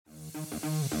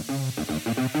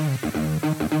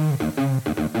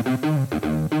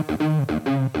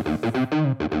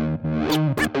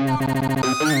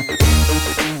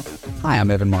I'm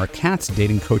Evan Mark Katz,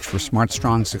 dating coach for smart,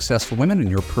 strong, successful women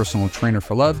and your personal trainer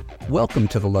for love. Welcome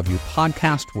to the Love You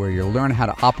podcast, where you'll learn how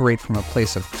to operate from a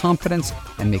place of confidence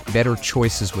and make better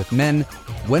choices with men.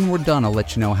 When we're done, I'll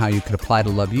let you know how you could apply to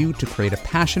Love You to create a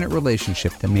passionate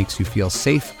relationship that makes you feel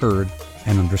safe, heard,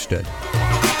 and understood.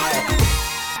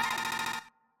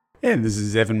 Hey, this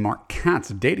is Evan Mark Katz,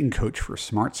 dating coach for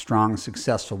smart, strong,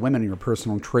 successful women and your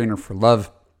personal trainer for love.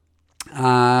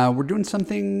 We're doing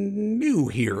something new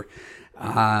here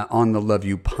on the Love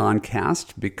You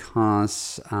podcast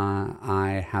because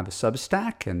I have a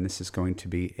Substack, and this is going to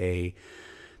be a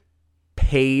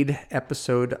paid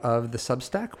episode of the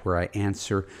Substack where I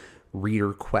answer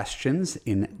reader questions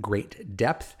in great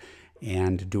depth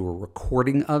and do a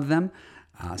recording of them.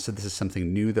 So this is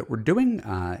something new that we're doing.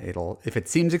 If it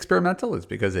seems experimental, it's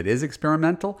because it is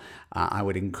experimental. I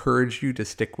would encourage you to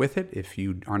stick with it. If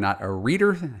you are not a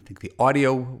reader, I think the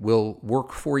audio will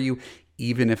work for you,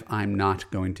 even if I'm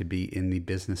not going to be in the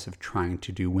business of trying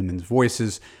to do women's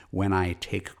voices when I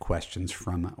take questions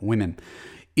from women.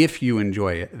 If you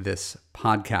enjoy this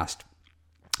podcast,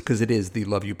 because it is the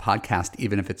Love You podcast,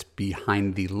 even if it's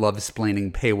behind the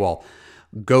love-splaining paywall,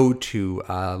 go to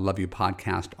Love You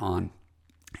podcast on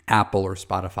Apple or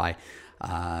Spotify.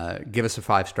 Give us a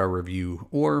 5-star review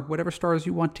or whatever stars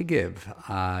you want to give.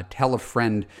 Tell a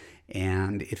friend.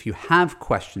 And if you have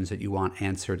questions that you want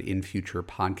answered in future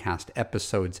podcast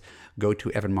episodes, go to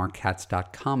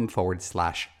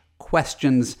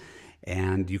evanmarkkatz.com/questions,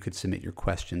 and you could submit your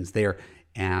questions there.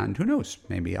 And who knows,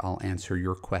 maybe I'll answer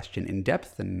your question in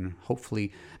depth and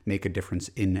hopefully make a difference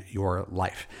in your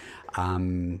life.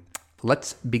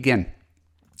 Let's begin.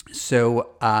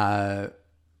 So, I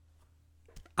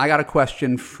got a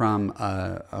question from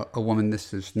a woman.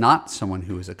 This is not someone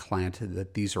who is a client.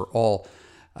 That these are all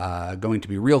going to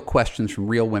be real questions from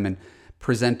real women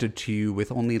presented to you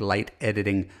with only light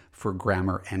editing for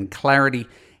grammar and clarity.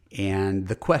 And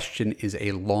the question is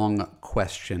a long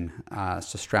question, so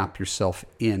strap yourself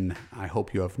in. I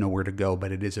hope you have nowhere to go,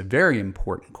 but it is a very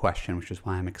important question, which is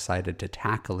why I'm excited to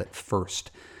tackle it first.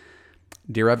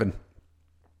 Dear Evan,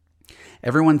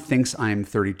 everyone thinks I'm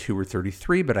 32 or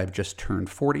 33, but I've just turned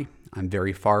 40. I'm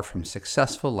very far from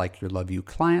successful like your Love You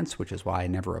clients, which is why I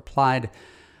never applied.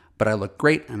 But I look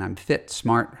great and I'm fit,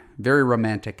 smart, very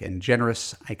romantic and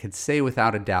generous. I could say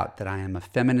without a doubt that I am a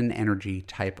feminine energy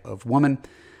type of woman.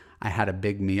 I had a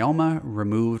big myoma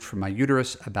removed from my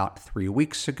uterus about 3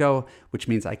 weeks ago, which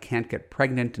means I can't get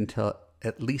pregnant until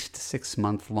at least 6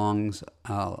 months long.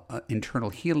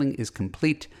 Internal healing is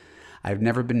complete. I've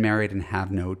never been married and have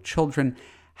no children.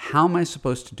 How am I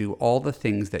supposed to do all the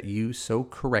things that you so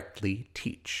correctly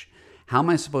teach? How am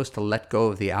I supposed to let go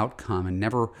of the outcome and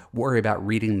never worry about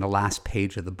reading the last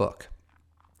page of the book?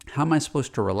 How am I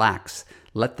supposed to relax,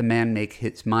 let the man make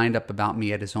his mind up about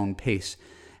me at his own pace,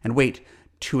 and wait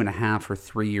 2.5 or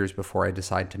 3 years before I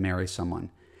decide to marry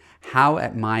someone? How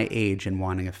at my age and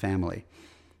wanting a family?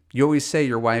 You always say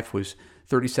your wife was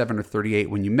 37 or 38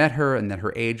 when you met her, and that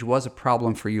her age was a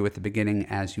problem for you at the beginning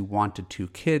as you wanted 2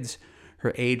 kids.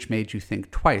 Her age made you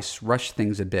think twice, rush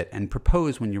things a bit, and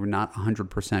propose when you were not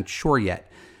 100% sure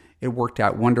yet. It worked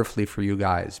out wonderfully for you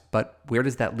guys, but where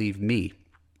does that leave me?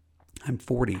 I'm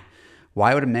 40.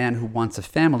 Why would a man who wants a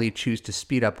family choose to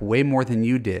speed up way more than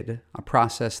you did, a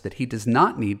process that he does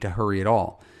not need to hurry at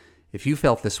all? If you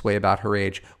felt this way about her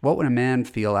age, what would a man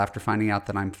feel after finding out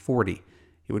that I'm 40?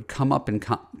 It would come up in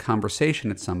conversation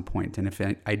at some point, and if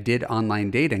I did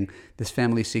online dating, this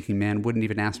family-seeking man wouldn't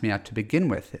even ask me out to begin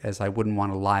with, as I wouldn't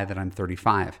want to lie that I'm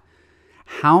 35.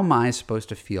 How am I supposed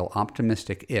to feel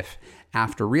optimistic if,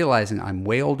 after realizing I'm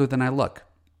way older than I look,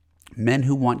 men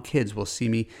who want kids will see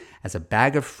me as a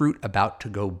bag of fruit about to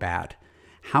go bad?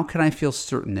 How can I feel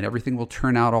certain that everything will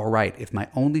turn out all right if my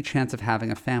only chance of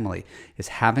having a family is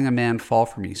having a man fall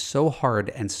for me so hard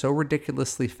and so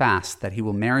ridiculously fast that he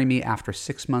will marry me after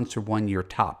 6 months or 1 year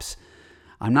tops?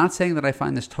 I'm not saying that I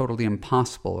find this totally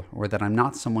impossible or that I'm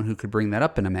not someone who could bring that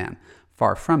up in a man.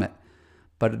 Far from it.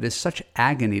 But it is such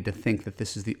agony to think that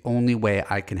this is the only way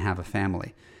I can have a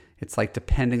family. It's like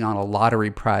depending on a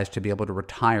lottery prize to be able to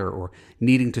retire, or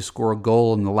needing to score a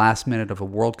goal in the last minute of a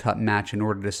World Cup match in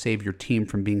order to save your team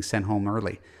from being sent home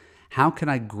early. How can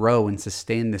I grow and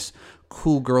sustain this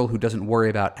cool girl who doesn't worry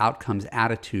about outcomes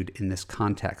attitude in this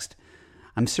context?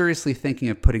 I'm seriously thinking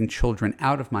of putting children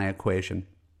out of my equation,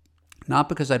 not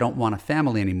because I don't want a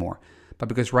family anymore, but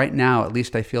because right now at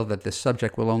least I feel that this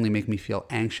subject will only make me feel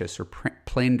anxious or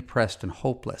plain depressed and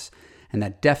hopeless, and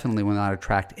that definitely will not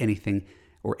attract anything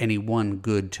or anyone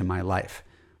good to my life.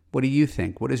 What do you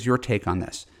think? What is your take on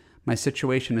this? My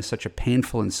situation is such a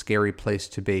painful and scary place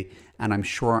to be, and I'm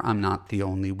sure I'm not the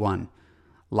only one.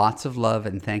 Lots of love,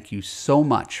 and thank you so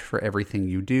much for everything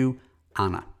you do,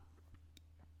 Anna.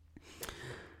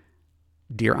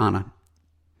 Dear Anna,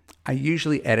 I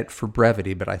usually edit for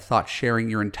brevity, but I thought sharing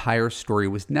your entire story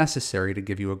was necessary to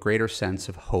give you a greater sense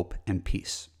of hope and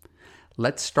peace.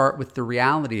 Let's start with the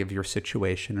reality of your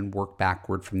situation and work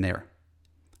backward from there.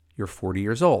 You're 40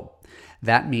 years old.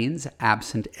 That means,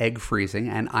 absent egg freezing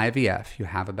and IVF, you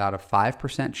have about a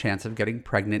 5% chance of getting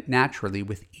pregnant naturally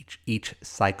with each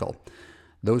cycle.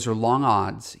 Those are long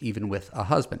odds, even with a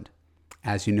husband.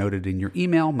 As you noted in your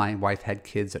email, my wife had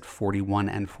kids at 41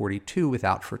 and 42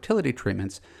 without fertility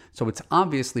treatments, so it's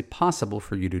obviously possible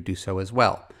for you to do so as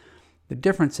well. The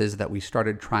difference is that we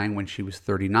started trying when she was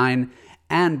 39,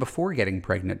 and before getting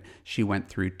pregnant, she went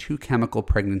through 2 chemical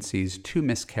pregnancies, 2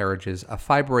 miscarriages, a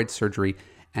fibroid surgery,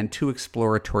 and 2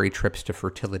 exploratory trips to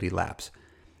fertility labs,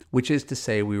 which is to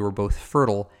say we were both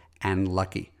fertile and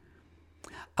lucky.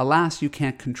 Alas, you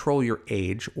can't control your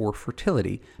age or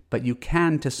fertility, but you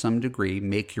can, to some degree,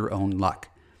 make your own luck.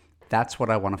 That's what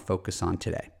I want to focus on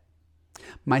today.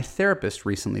 My therapist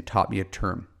recently taught me a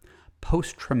term,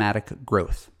 post-traumatic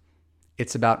growth.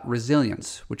 It's about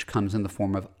resilience, which comes in the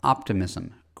form of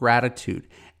optimism, gratitude,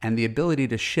 and the ability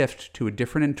to shift to a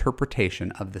different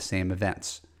interpretation of the same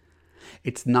events.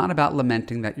 It's not about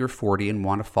lamenting that you're 40 and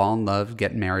want to fall in love,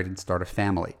 get married, and start a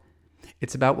family.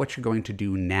 It's about what you're going to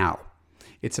do now.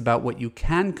 It's about what you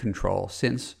can control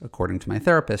since, according to my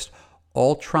therapist,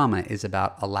 all trauma is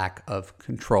about a lack of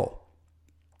control.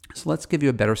 So let's give you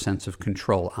a better sense of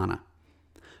control, Anna.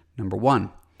 Number 1,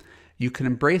 you can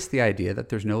embrace the idea that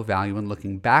there's no value in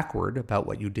looking backward about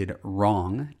what you did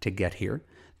wrong to get here.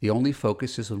 The only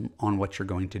focus is on what you're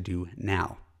going to do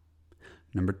now.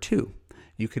 Number 2,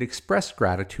 you could express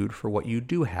gratitude for what you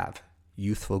do have: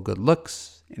 youthful good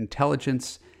looks,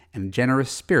 intelligence, and generous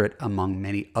spirit, among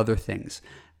many other things,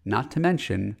 not to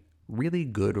mention really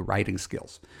good writing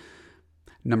skills.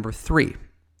 Number 3,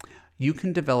 you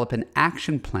can develop an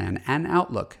action plan and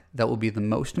outlook that will be the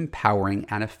most empowering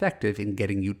and effective in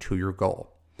getting you to your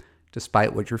goal.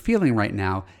 Despite what you're feeling right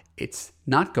now, it's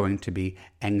not going to be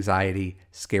anxiety,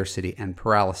 scarcity, and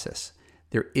paralysis.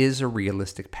 There is a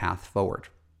realistic path forward.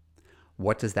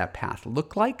 What does that path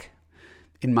look like?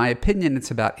 In my opinion, it's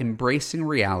about embracing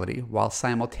reality while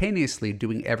simultaneously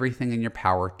doing everything in your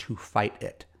power to fight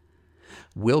it.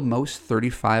 Will most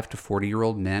 35 to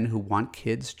 40-year-old men who want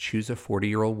kids choose a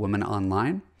 40-year-old woman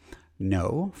online?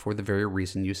 No, for the very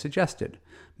reason you suggested.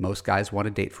 Most guys want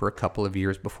to date for a couple of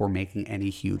years before making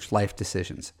any huge life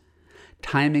decisions.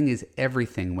 Timing is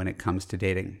everything when it comes to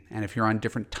dating, and if you're on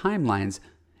different timelines,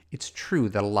 it's true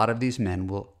that a lot of these men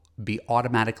will be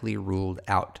automatically ruled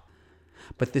out.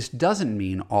 But this doesn't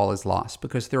mean all is lost,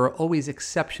 because there are always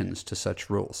exceptions to such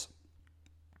rules.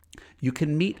 You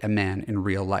can meet a man in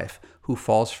real life who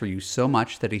falls for you so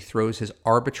much that he throws his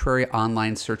arbitrary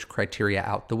online search criteria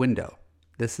out the window.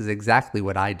 This is exactly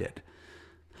what I did.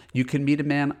 You can meet a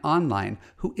man online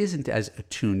who isn't as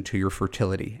attuned to your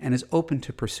fertility and is open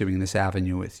to pursuing this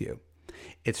avenue with you.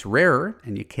 It's rarer,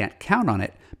 and you can't count on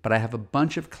it, but I have a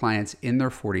bunch of clients in their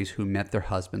 40s who met their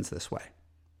husbands this way.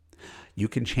 You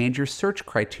can change your search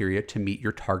criteria to meet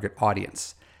your target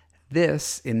audience.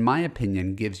 This, in my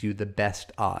opinion, gives you the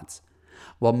best odds.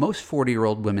 While most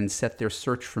 40-year-old women set their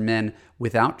search for men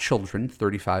without children,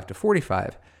 35 to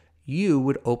 45, you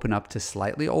would open up to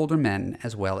slightly older men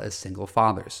as well as single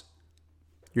fathers.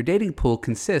 Your dating pool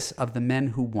consists of the men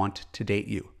who want to date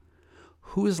you.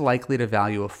 Who is likely to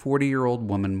value a 40-year-old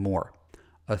woman more?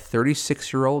 A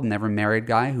 36-year-old never married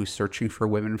guy who's searching for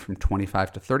women from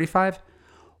 25 to 35?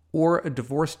 Or a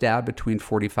divorced dad between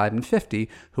 45 and 50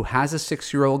 who has a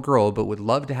 6-year-old girl but would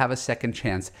love to have a second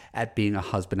chance at being a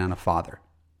husband and a father?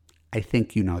 I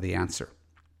think you know the answer.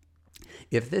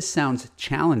 If this sounds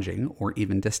challenging or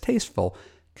even distasteful,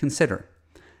 consider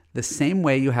the same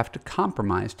way you have to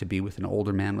compromise to be with an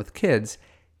older man with kids,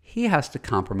 he has to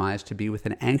compromise to be with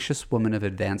an anxious woman of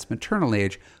advanced maternal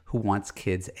age who wants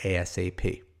kids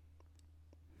ASAP.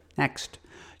 Next,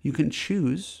 you can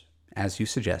choose, as you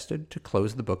suggested, to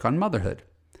close the book on motherhood.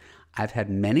 I've had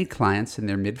many clients in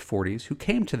their mid-40s who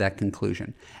came to that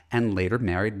conclusion and later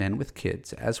married men with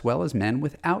kids as well as men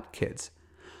without kids.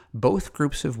 Both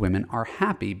groups of women are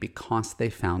happy because they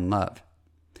found love.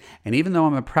 And even though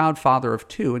I'm a proud father of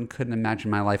 2 and couldn't imagine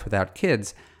my life without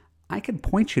kids, I can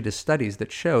point you to studies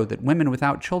that show that women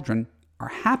without children are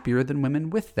happier than women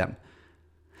with them.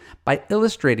 By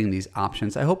illustrating these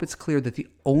options, I hope it's clear that the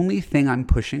only thing I'm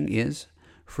pushing is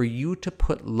for you to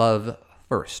put love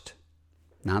first.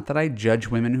 Not that I judge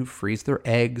women who freeze their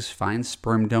eggs, find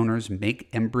sperm donors, make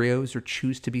embryos, or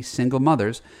choose to be single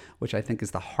mothers, which I think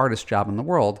is the hardest job in the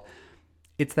world.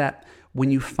 It's that when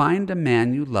you find a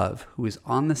man you love who is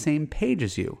on the same page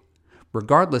as you,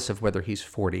 regardless of whether he's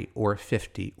 40 or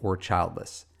 50 or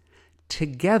childless,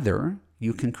 together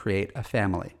you can create a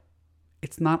family.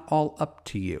 It's not all up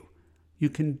to you.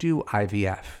 You can do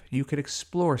IVF. You could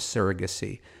explore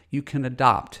surrogacy. You can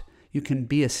adopt. You can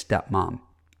be a stepmom.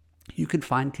 You can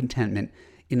find contentment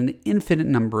in an infinite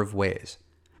number of ways,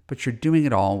 but you're doing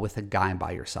it all with a guy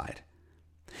by your side.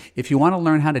 If you want to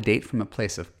learn how to date from a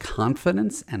place of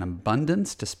confidence and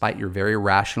abundance, despite your very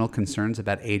rational concerns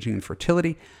about aging and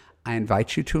fertility, I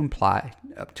invite you to apply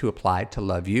to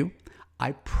Love U.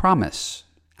 I promise,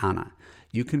 Anna,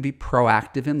 you can be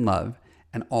proactive in love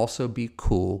and also be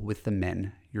cool with the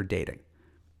men you're dating.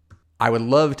 I would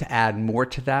love to add more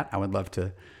to that. I would love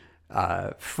to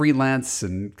freelance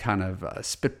and kind of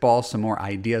spitball some more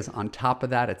ideas on top of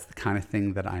that. It's the kind of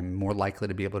thing that I'm more likely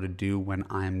to be able to do when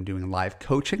I'm doing live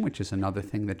coaching, which is another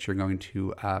thing that you're going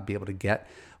to be able to get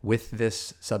with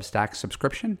this Substack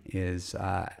subscription, is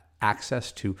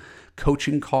access to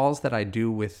coaching calls that I do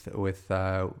with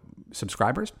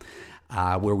subscribers,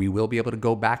 where we will be able to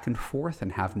go back and forth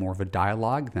and have more of a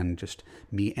dialogue than just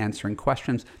me answering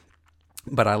questions.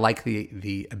 But I like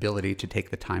the ability to take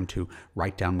the time to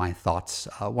write down my thoughts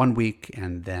one week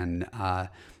and then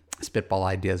spitball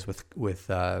ideas with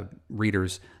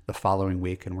readers the following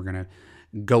week. And we're going to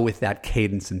go with that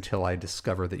cadence until I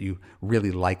discover that you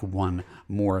really like one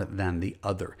more than the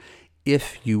other.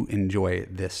 If you enjoy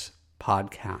this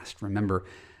podcast, remember,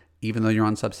 even though you're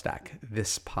on Substack,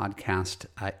 this podcast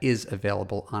is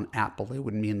available on Apple. It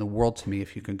would mean the world to me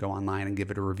if you could go online and give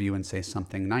it a review and say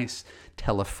something nice.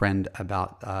 Tell a friend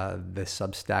about the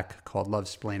Substack called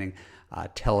Lovesplaining.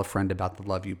 Tell a friend about the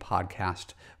Love U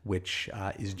podcast, which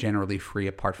is generally free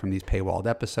apart from these paywalled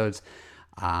episodes.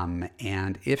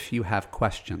 And if you have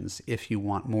questions, if you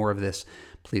want more of this,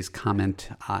 please comment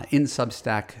in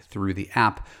Substack through the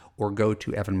app or go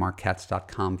to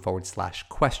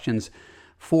evanmarckatz.com/questions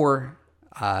for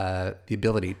the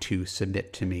ability to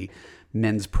submit to me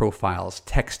men's profiles,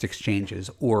 text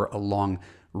exchanges, or a long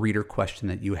reader question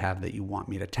that you have that you want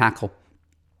me to tackle.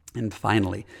 And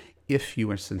finally, if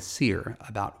you are sincere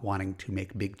about wanting to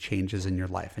make big changes in your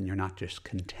life and you're not just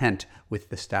content with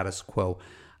the status quo,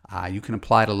 you can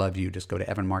apply to Love U. Just go to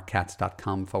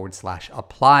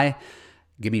evanmarckatz.com/apply.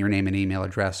 Give me your name and email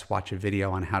address, watch a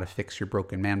video on how to fix your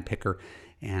broken man picker,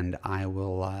 and I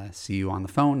will see you on the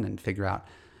phone and figure out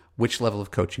which level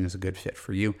of coaching is a good fit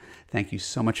for you. Thank you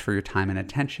so much for your time and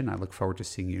attention. I look forward to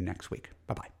seeing you next week.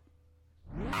 Bye-bye.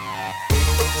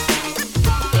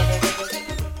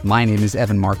 My name is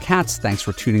Evan Marc Katz. Thanks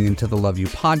for tuning into the Love U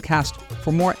podcast.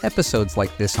 For more episodes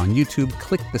like this on YouTube,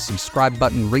 click the subscribe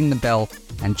button, ring the bell,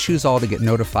 and choose all to get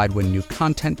notified when new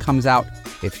content comes out.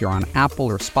 If you're on Apple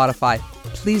or Spotify,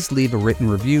 please leave a written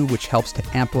review, which helps to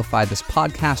amplify this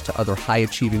podcast to other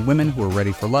high-achieving women who are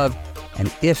ready for love.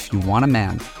 And if you want a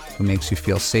man who makes you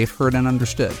feel safe, heard, and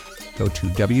understood, go to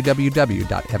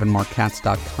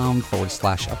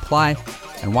www.evanmarckatz.com/apply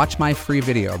and watch my free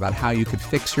video about how you could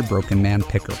fix your broken man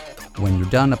picker. When you're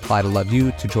done, apply to Love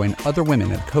U to join other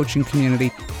women in a coaching community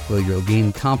where you'll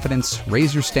gain confidence,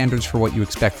 raise your standards for what you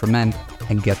expect from men,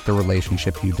 and get the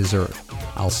relationship you deserve.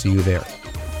 I'll see you there.